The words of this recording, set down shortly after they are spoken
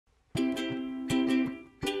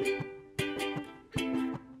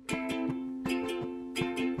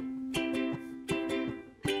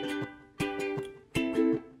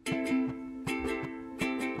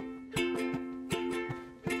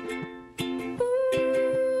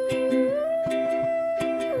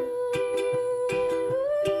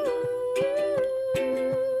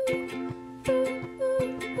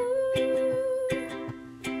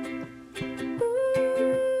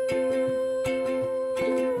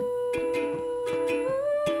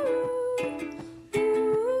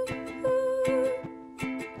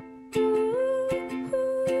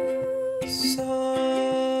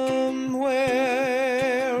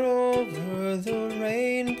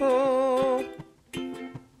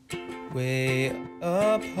way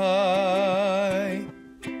up high.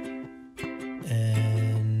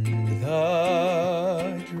 And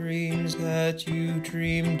the dreams that you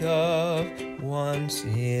dreamed of once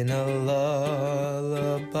in a lullaby.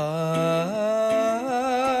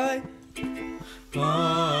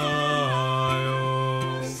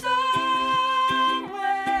 Somewhere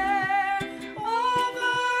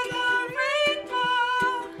over the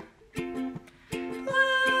rainbow,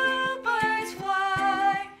 bluebirds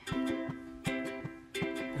fly.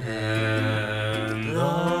 And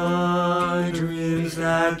the dreams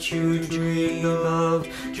that you dream of,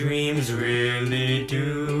 dreams really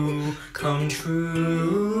do come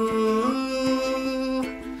true.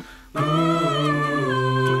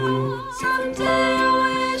 Someday I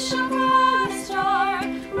wish upon a star,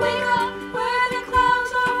 wake up where the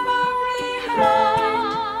clouds are far behind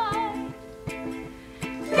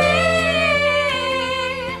me,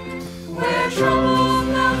 where trouble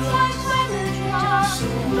melts like lemon drops,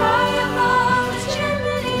 high above the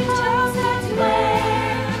chimney tops that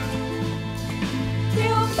flare.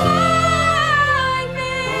 You'll find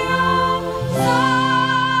me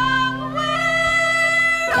somewhere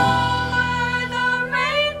over the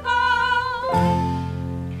rainbow.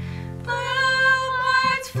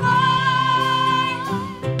 Bluebirds fly.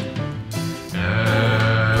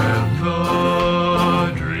 And the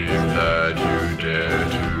dream that you dare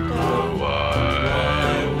to go, why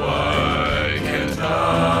can't I?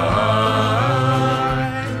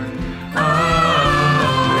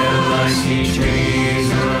 Well, I see trees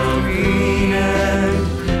of green and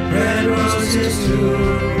red roses too.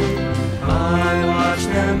 I watch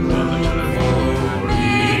them bloom for me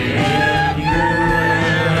and you,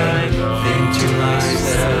 and think to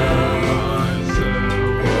myself,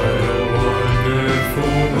 what a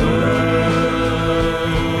wonderful world.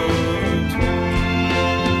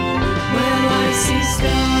 Well, I see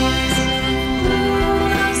stars of blue,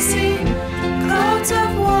 I see clouds of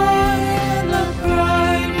white, and the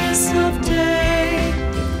brightness of day.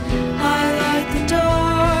 I like the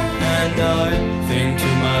dark. And I think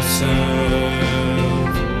to myself,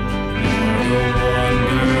 what a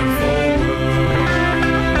wonderful world.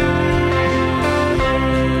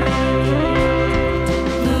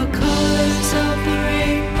 The colors of the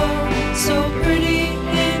rainbow, so pretty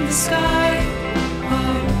in the sky,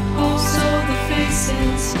 are also the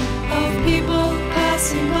faces of people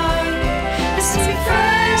passing by.